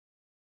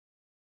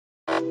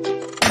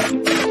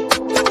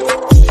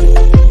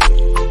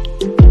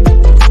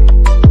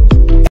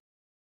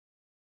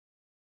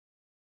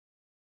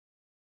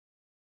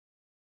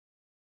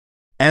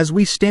As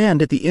we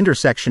stand at the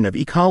intersection of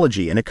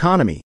ecology and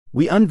economy,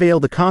 we unveil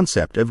the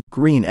concept of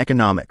green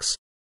economics.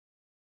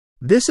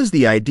 This is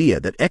the idea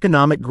that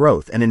economic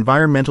growth and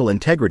environmental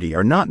integrity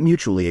are not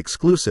mutually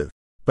exclusive,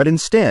 but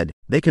instead,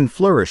 they can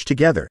flourish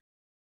together.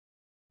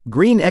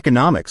 Green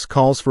economics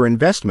calls for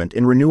investment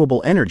in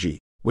renewable energy,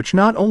 which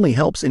not only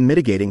helps in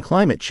mitigating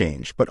climate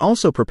change but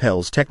also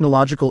propels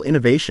technological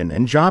innovation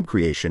and job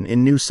creation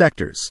in new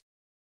sectors.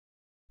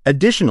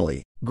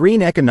 Additionally,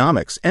 green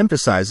economics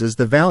emphasizes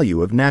the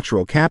value of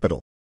natural capital.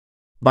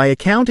 By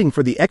accounting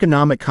for the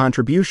economic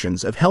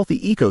contributions of healthy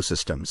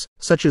ecosystems,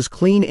 such as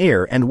clean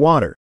air and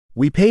water,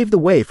 we pave the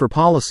way for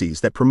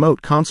policies that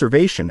promote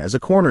conservation as a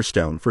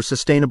cornerstone for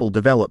sustainable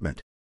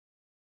development.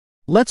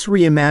 Let's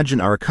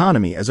reimagine our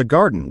economy as a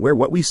garden where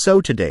what we sow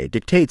today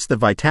dictates the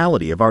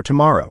vitality of our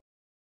tomorrow.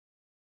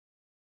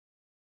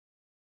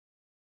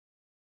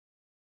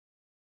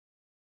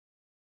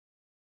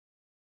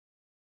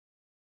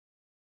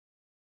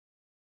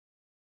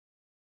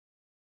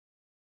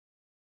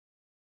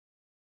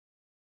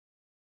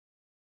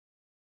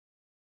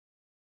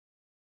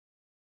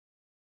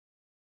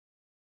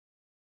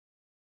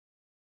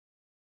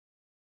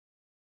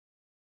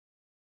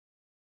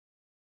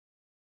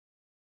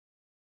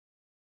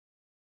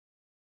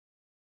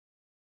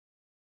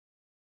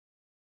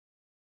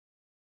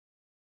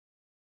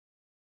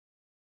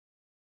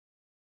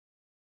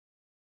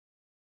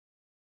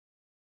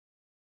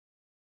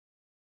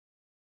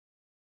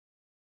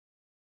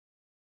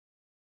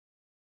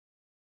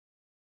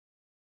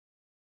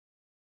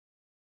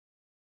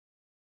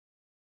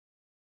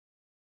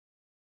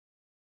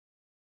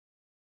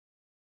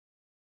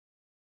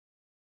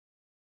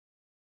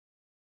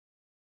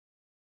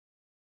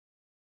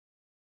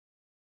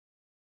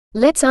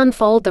 Let's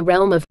unfold the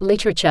realm of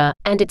literature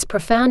and its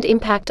profound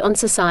impact on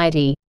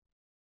society.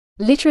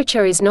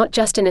 Literature is not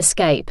just an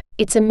escape,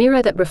 it's a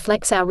mirror that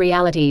reflects our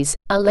realities,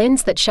 a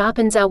lens that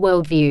sharpens our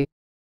worldview.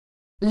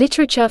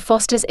 Literature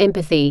fosters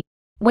empathy.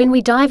 When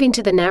we dive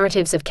into the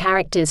narratives of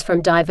characters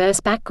from diverse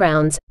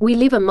backgrounds, we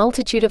live a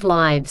multitude of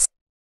lives.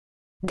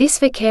 This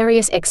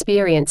vicarious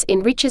experience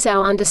enriches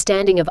our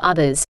understanding of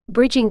others,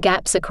 bridging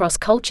gaps across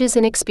cultures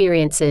and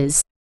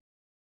experiences.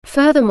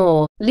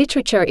 Furthermore,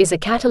 literature is a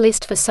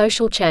catalyst for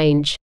social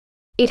change.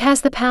 It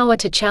has the power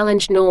to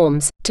challenge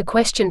norms, to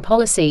question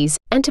policies,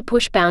 and to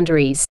push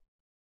boundaries.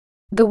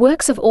 The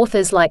works of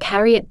authors like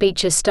Harriet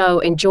Beecher Stowe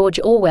and George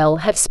Orwell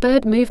have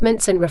spurred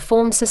movements and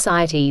reformed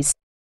societies.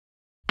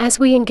 As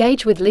we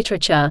engage with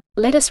literature,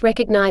 let us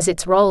recognize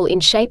its role in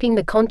shaping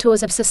the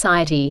contours of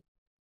society.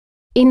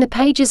 In the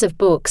pages of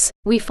books,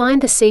 we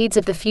find the seeds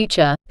of the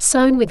future,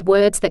 sown with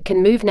words that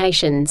can move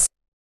nations.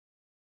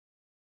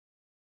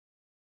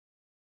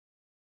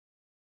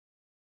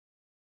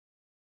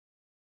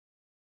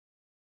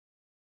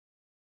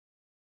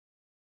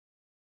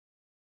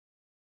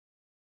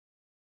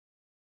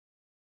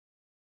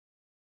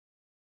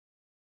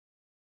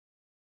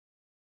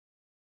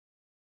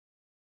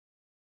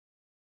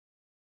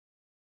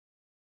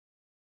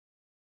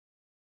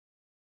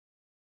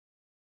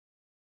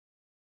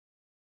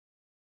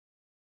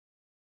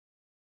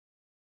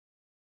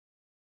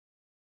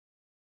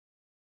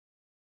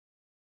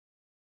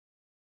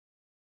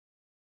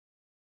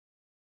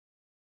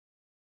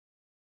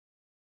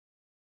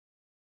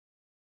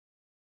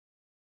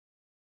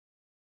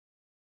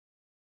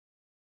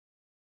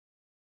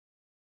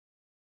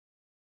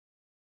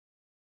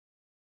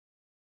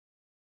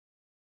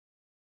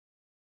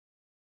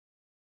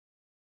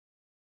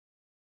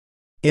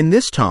 In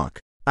this talk,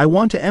 I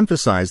want to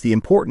emphasize the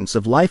importance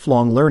of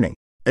lifelong learning,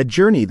 a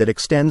journey that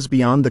extends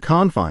beyond the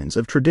confines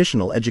of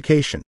traditional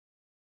education.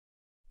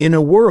 In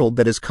a world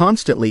that is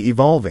constantly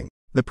evolving,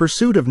 the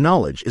pursuit of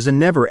knowledge is a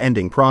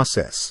never-ending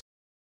process.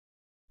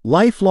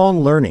 Lifelong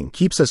learning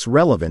keeps us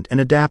relevant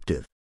and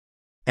adaptive.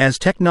 As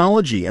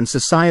technology and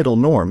societal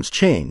norms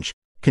change,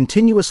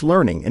 continuous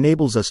learning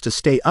enables us to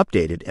stay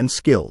updated and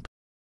skilled.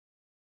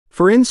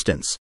 For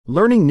instance,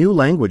 learning new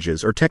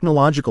languages or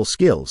technological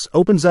skills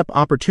opens up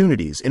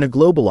opportunities in a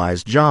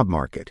globalized job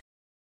market.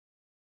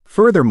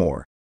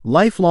 Furthermore,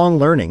 lifelong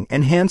learning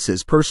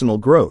enhances personal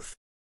growth.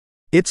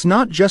 It's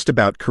not just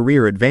about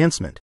career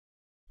advancement.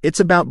 It's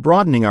about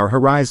broadening our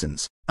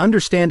horizons,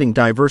 understanding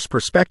diverse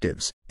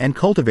perspectives, and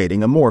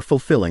cultivating a more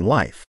fulfilling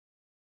life.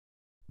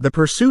 The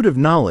pursuit of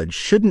knowledge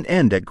shouldn't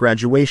end at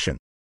graduation.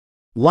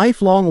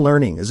 Lifelong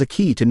learning is a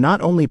key to not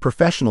only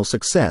professional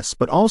success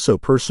but also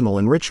personal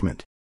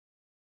enrichment.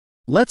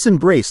 Let's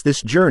embrace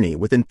this journey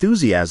with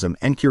enthusiasm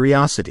and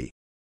curiosity.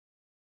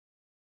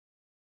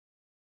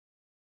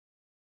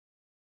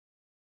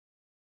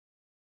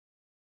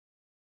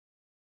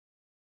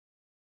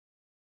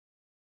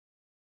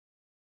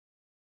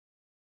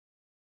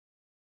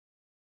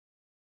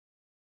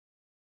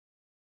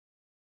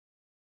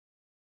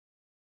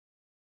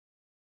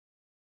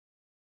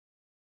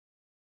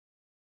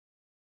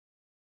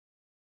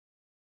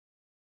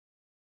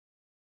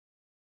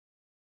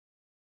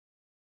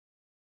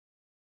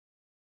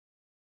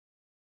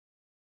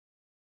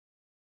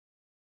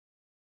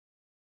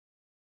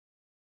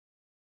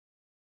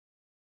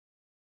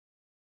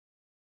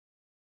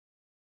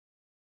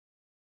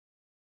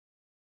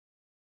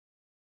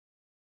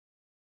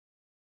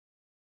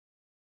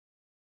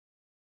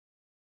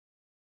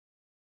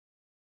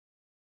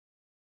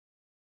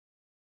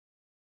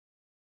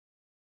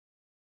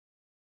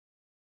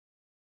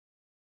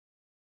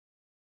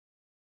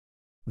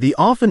 The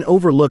often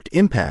overlooked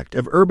impact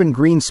of urban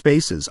green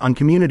spaces on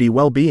community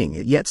well-being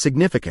is yet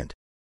significant.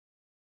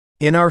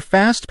 In our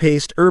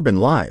fast-paced urban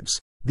lives,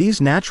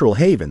 these natural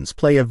havens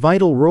play a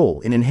vital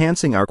role in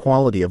enhancing our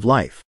quality of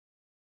life.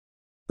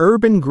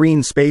 Urban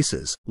green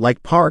spaces,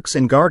 like parks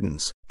and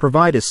gardens,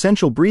 provide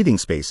essential breathing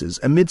spaces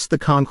amidst the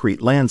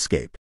concrete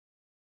landscape.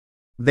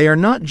 They are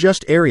not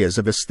just areas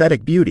of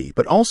aesthetic beauty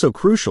but also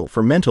crucial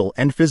for mental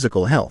and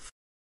physical health.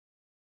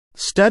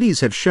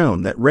 Studies have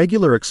shown that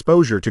regular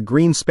exposure to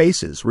green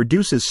spaces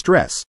reduces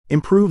stress,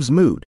 improves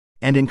mood,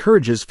 and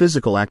encourages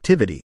physical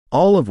activity,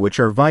 all of which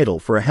are vital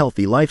for a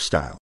healthy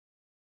lifestyle.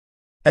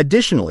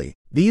 Additionally,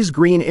 these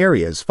green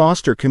areas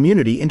foster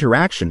community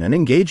interaction and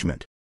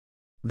engagement.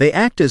 They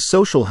act as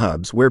social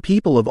hubs where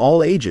people of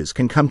all ages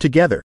can come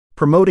together,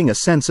 promoting a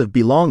sense of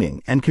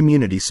belonging and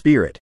community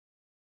spirit.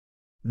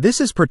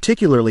 This is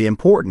particularly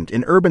important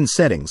in urban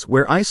settings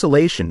where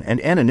isolation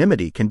and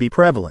anonymity can be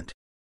prevalent.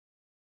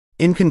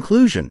 In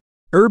conclusion,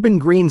 urban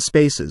green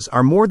spaces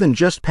are more than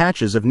just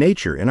patches of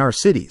nature in our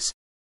cities.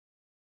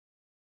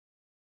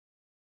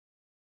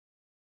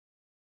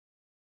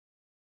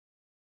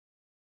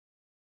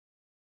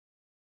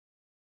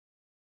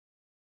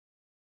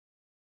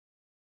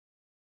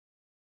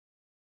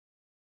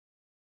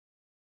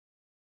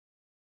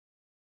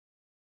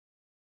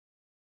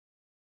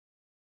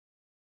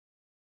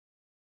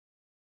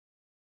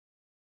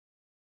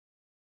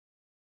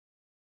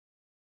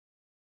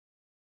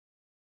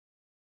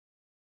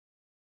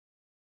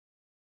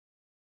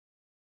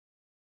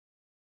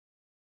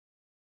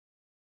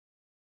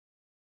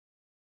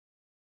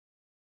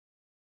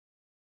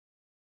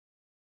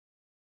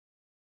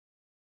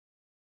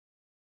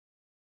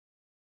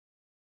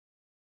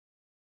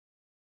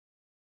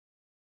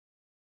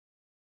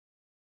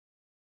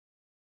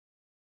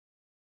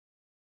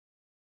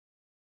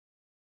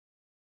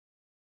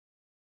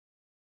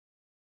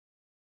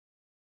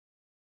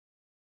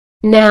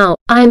 Now,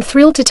 I am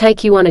thrilled to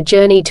take you on a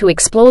journey to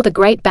explore the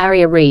Great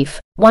Barrier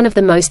Reef, one of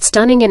the most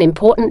stunning and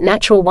important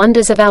natural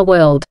wonders of our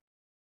world.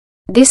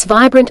 This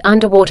vibrant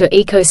underwater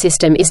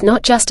ecosystem is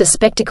not just a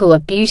spectacle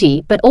of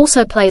beauty but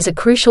also plays a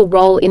crucial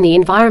role in the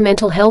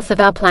environmental health of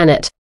our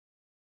planet.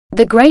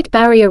 The Great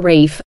Barrier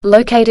Reef,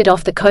 located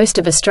off the coast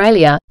of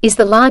Australia, is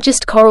the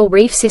largest coral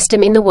reef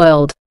system in the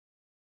world.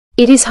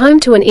 It is home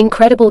to an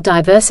incredible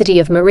diversity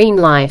of marine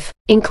life,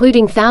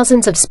 including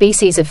thousands of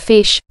species of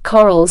fish,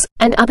 corals,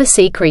 and other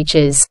sea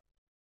creatures.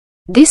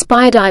 This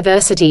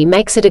biodiversity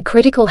makes it a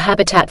critical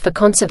habitat for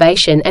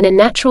conservation and a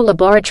natural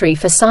laboratory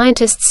for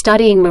scientists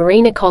studying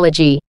marine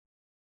ecology.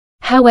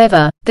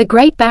 However, the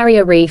Great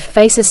Barrier Reef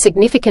faces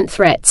significant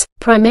threats,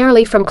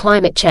 primarily from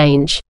climate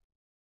change.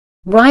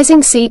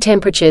 Rising sea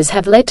temperatures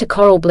have led to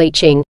coral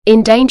bleaching,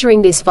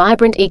 endangering this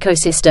vibrant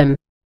ecosystem.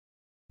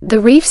 The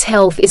reef's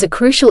health is a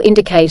crucial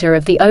indicator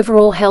of the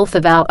overall health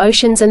of our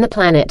oceans and the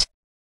planet.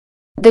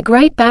 The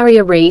Great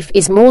Barrier Reef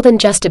is more than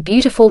just a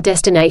beautiful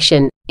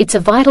destination, it's a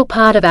vital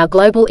part of our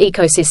global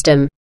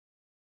ecosystem.